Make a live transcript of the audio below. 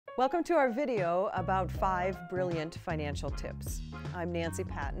Welcome to our video about 5 brilliant financial tips. I'm Nancy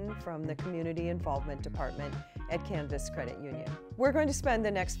Patton from the Community Involvement Department at Canvas Credit Union. We're going to spend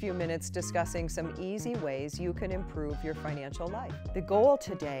the next few minutes discussing some easy ways you can improve your financial life. The goal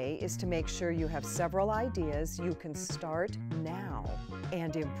today is to make sure you have several ideas you can start now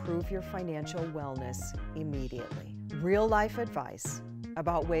and improve your financial wellness immediately. Real-life advice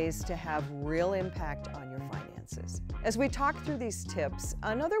about ways to have real impact on your finances. As we talk through these tips,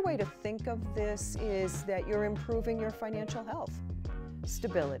 another way to think of this is that you're improving your financial health.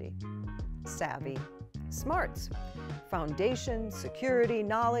 Stability, savvy, smarts, foundation, security,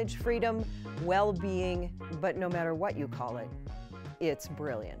 knowledge, freedom, well-being, but no matter what you call it, it's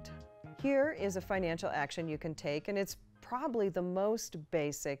brilliant. Here is a financial action you can take, and it's probably the most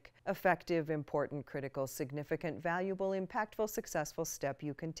basic, effective, important, critical, significant, valuable, impactful, successful step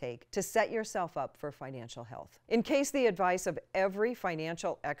you can take to set yourself up for financial health. In case the advice of every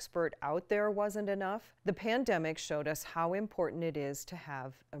financial expert out there wasn't enough, the pandemic showed us how important it is to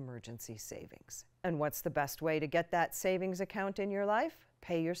have emergency savings. And what's the best way to get that savings account in your life?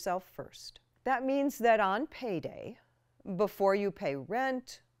 Pay yourself first. That means that on payday, before you pay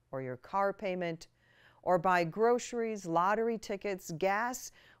rent or your car payment, or buy groceries, lottery tickets,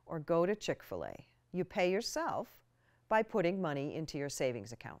 gas, or go to Chick-fil-A, you pay yourself by putting money into your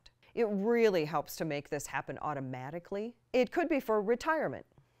savings account. It really helps to make this happen automatically. It could be for retirement,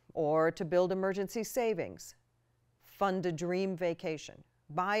 or to build emergency savings, fund a dream vacation,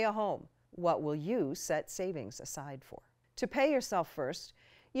 buy a home. What will you set savings aside for? To pay yourself first,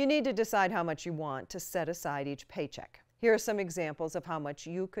 you need to decide how much you want to set aside each paycheck. Here are some examples of how much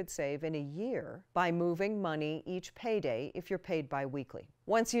you could save in a year by moving money each payday if you're paid bi-weekly.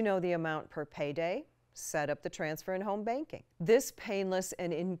 Once you know the amount per payday, set up the transfer in home banking. This painless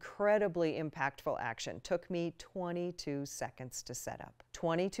and incredibly impactful action took me 22 seconds to set up,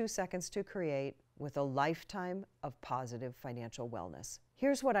 22 seconds to create, with a lifetime of positive financial wellness.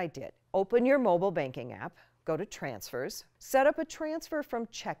 Here's what I did. Open your mobile banking app, go to Transfers, set up a transfer from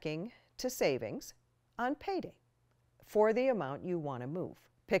checking to savings on payday for the amount you want to move.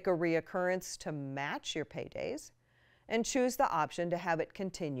 Pick a reoccurrence to match your paydays and choose the option to have it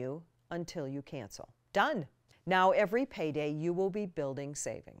continue until you cancel. Done. Now every payday you will be building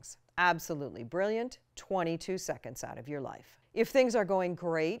savings. Absolutely brilliant. 22 seconds out of your life. If things are going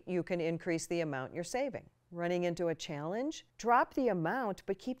great, you can increase the amount you're saving. Running into a challenge? Drop the amount,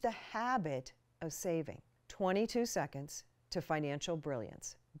 but keep the habit of saving. 22 seconds to financial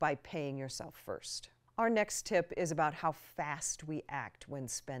brilliance by paying yourself first. Our next tip is about how fast we act when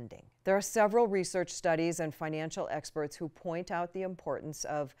spending. There are several research studies and financial experts who point out the importance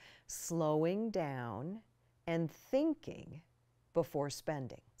of slowing down and thinking before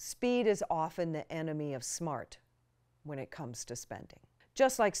spending. Speed is often the enemy of smart when it comes to spending.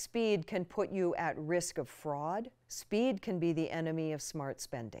 Just like speed can put you at risk of fraud, speed can be the enemy of smart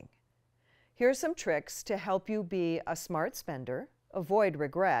spending. Here are some tricks to help you be a smart spender, avoid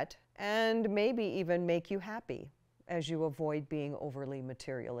regret, and maybe even make you happy as you avoid being overly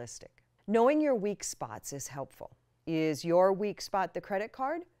materialistic. Knowing your weak spots is helpful. Is your weak spot the credit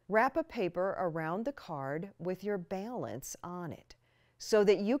card? Wrap a paper around the card with your balance on it so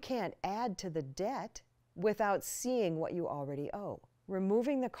that you can't add to the debt without seeing what you already owe.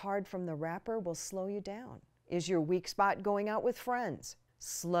 Removing the card from the wrapper will slow you down. Is your weak spot going out with friends?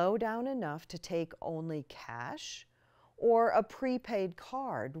 Slow down enough to take only cash or a prepaid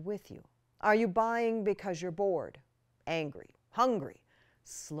card with you. Are you buying because you're bored, angry, hungry?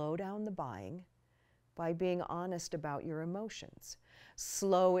 Slow down the buying by being honest about your emotions.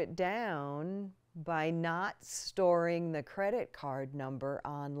 Slow it down by not storing the credit card number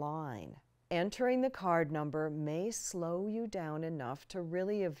online. Entering the card number may slow you down enough to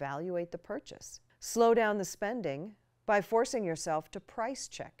really evaluate the purchase. Slow down the spending by forcing yourself to price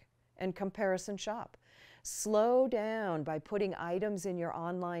check and comparison shop. Slow down by putting items in your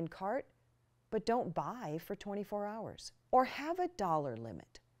online cart, but don't buy for 24 hours. Or have a dollar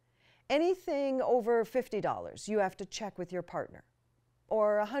limit. Anything over $50 you have to check with your partner.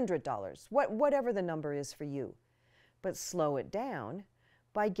 Or $100, whatever the number is for you. But slow it down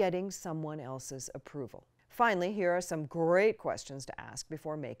by getting someone else's approval. Finally, here are some great questions to ask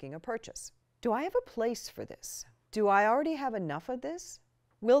before making a purchase. Do I have a place for this? Do I already have enough of this?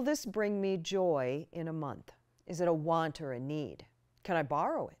 Will this bring me joy in a month? Is it a want or a need? Can I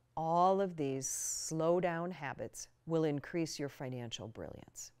borrow it? All of these slow down habits will increase your financial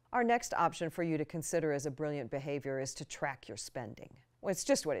brilliance. Our next option for you to consider as a brilliant behavior is to track your spending. Well, it's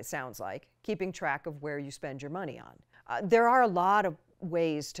just what it sounds like, keeping track of where you spend your money on. There are a lot of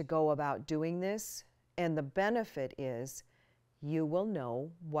ways to go about doing this, and the benefit is you will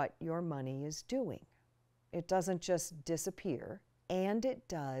know what your money is doing. It doesn't just disappear, and it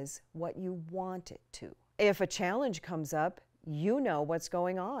does what you want it to. If a challenge comes up, you know what's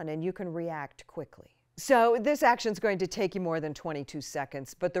going on and you can react quickly. So this action is going to take you more than 22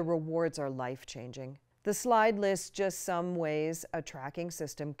 seconds, but the rewards are life-changing. The slide lists just some ways a tracking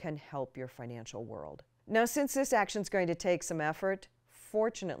system can help your financial world. Now, since this action is going to take some effort,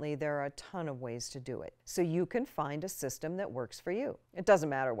 fortunately, there are a ton of ways to do it, so you can find a system that works for you. It doesn't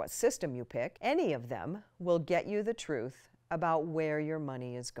matter what system you pick, any of them will get you the truth about where your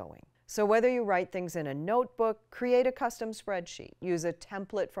money is going. So whether you write things in a notebook, create a custom spreadsheet, use a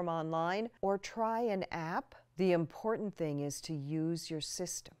template from online, or try an app, the important thing is to use your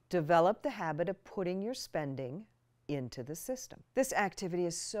system. Develop the habit of putting your spending into the system. This activity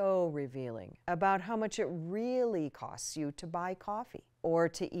is so revealing about how much it really costs you to buy coffee or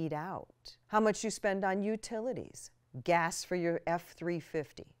to eat out, how much you spend on utilities, gas for your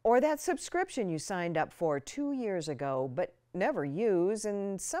F-350, or that subscription you signed up for 2 years ago but never use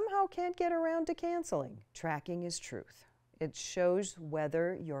and somehow can't get around to canceling. Tracking is truth. It shows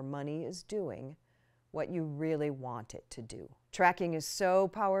whether your money is doing what you really want it to do. Tracking is so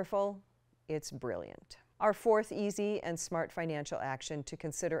powerful, it's brilliant. Our fourth easy and smart financial action to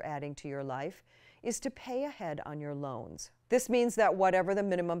consider adding to your life is to pay ahead on your loans. This means that whatever the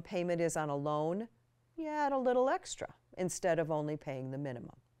minimum payment is on a loan, you add a little extra instead of only paying the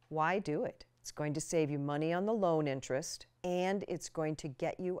minimum. Why do it? It's going to save you money on the loan interest, and it's going to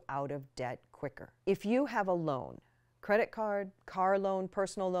get you out of debt quicker. If you have a loan, credit card, car loan,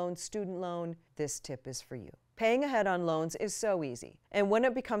 personal loan, student loan, this tip is for you. Paying ahead on loans is so easy, and when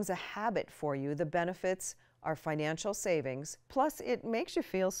it becomes a habit for you, the benefits are financial savings, plus it makes you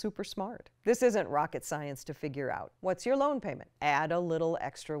feel super smart. This isn't rocket science to figure out. What's your loan payment? Add a little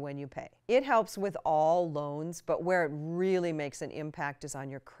extra when you pay. It helps with all loans, but where it really makes an impact is on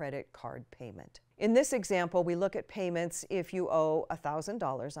your credit card payment. In this example, we look at payments if you owe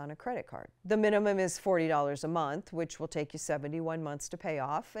 $1,000 on a credit card. The minimum is $40 a month, which will take you 71 months to pay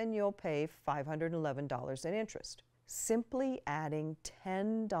off, and you'll pay $511 in interest. Simply adding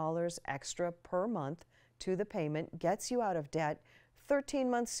 $10 extra per month to the payment gets you out of debt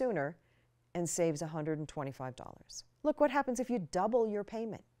 13 months sooner and saves $125. Look what happens if you double your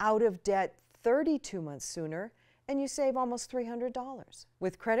payment. Out of debt 32 months sooner and you save almost $300.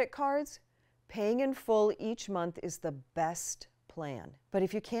 With credit cards, paying in full each month is the best plan. But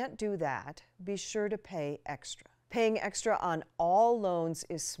if you can't do that, be sure to pay extra. Paying extra on all loans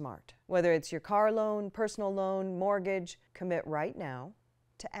is smart. Whether it's your car loan, personal loan, mortgage, commit right now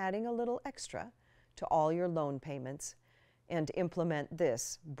to adding a little extra to all your loan payments and implement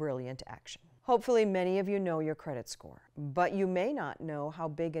this brilliant action. Hopefully many of you know your credit score, but you may not know how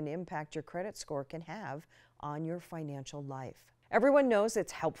big an impact your credit score can have on your financial life. Everyone knows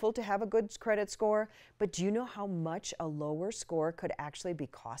it's helpful to have a good credit score, but do you know how much a lower score could actually be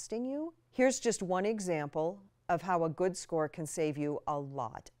costing you? Here's just one example of how a good score can save you a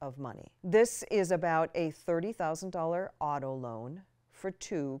lot of money. This is about a $30,000 auto loan for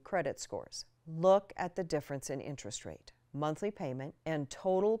 2 credit scores. Look at the difference in interest rate, monthly payment, and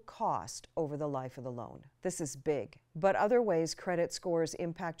total cost over the life of the loan. This is big. But other ways credit scores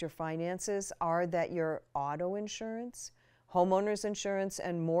impact your finances are that your auto insurance, homeowners insurance,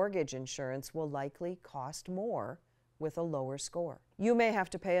 and mortgage insurance will likely cost more with a lower score. You may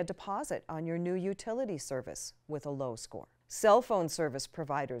have to pay a deposit on your new utility service with a low score. Cell phone service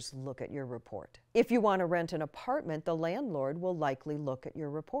providers look at your report. If you want to rent an apartment, the landlord will likely look at your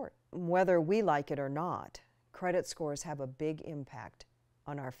report. Whether we like it or not, credit scores have a big impact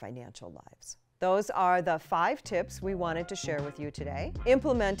on our financial lives. Those are the 5 tips we wanted to share with you today.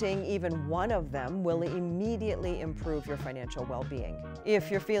 Implementing even one of them will immediately improve your financial well-being.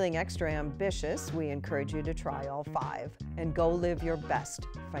 If you're feeling extra ambitious, we encourage you to try all 5 and go live your best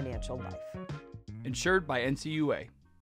financial life. Insured by NCUA.